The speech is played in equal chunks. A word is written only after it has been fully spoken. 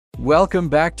Welcome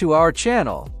back to our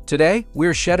channel. Today,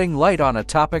 we're shedding light on a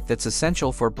topic that's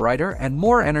essential for brighter and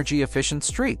more energy-efficient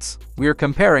streets. We're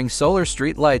comparing solar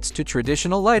street lights to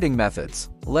traditional lighting methods.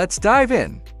 Let's dive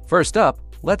in. First up,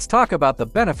 let's talk about the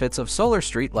benefits of solar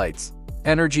street lights.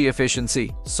 Energy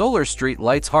efficiency. Solar street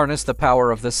lights harness the power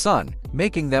of the sun,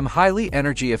 making them highly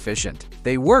energy efficient.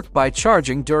 They work by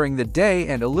charging during the day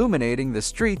and illuminating the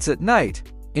streets at night.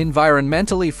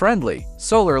 Environmentally friendly.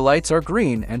 Solar lights are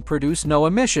green and produce no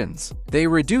emissions. They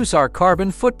reduce our carbon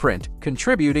footprint,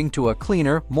 contributing to a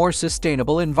cleaner, more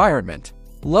sustainable environment.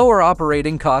 Lower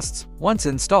operating costs. Once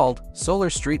installed, solar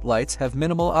street lights have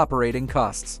minimal operating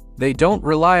costs. They don't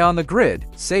rely on the grid,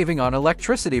 saving on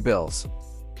electricity bills.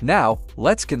 Now,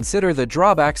 let's consider the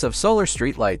drawbacks of solar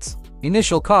street lights.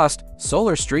 Initial cost.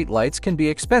 Solar street lights can be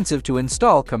expensive to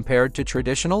install compared to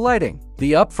traditional lighting.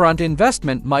 The upfront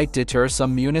investment might deter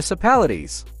some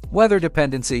municipalities. Weather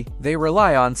dependency. They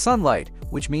rely on sunlight,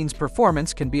 which means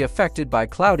performance can be affected by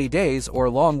cloudy days or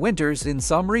long winters in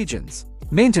some regions.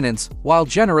 Maintenance. While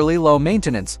generally low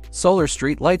maintenance, solar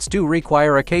street lights do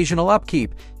require occasional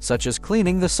upkeep, such as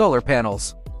cleaning the solar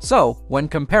panels. So, when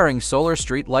comparing solar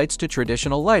street lights to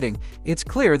traditional lighting, it's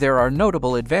clear there are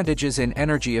notable advantages in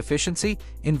energy efficiency,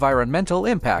 environmental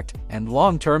impact, and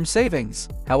long-term savings.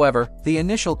 However, the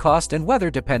initial cost and weather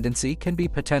dependency can be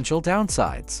potential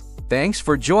downsides. Thanks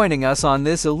for joining us on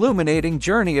this illuminating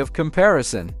journey of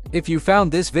comparison. If you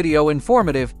found this video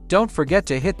informative, don't forget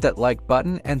to hit that like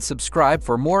button and subscribe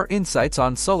for more insights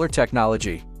on solar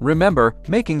technology. Remember,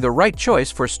 making the right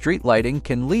choice for street lighting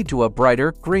can lead to a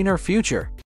brighter, greener future.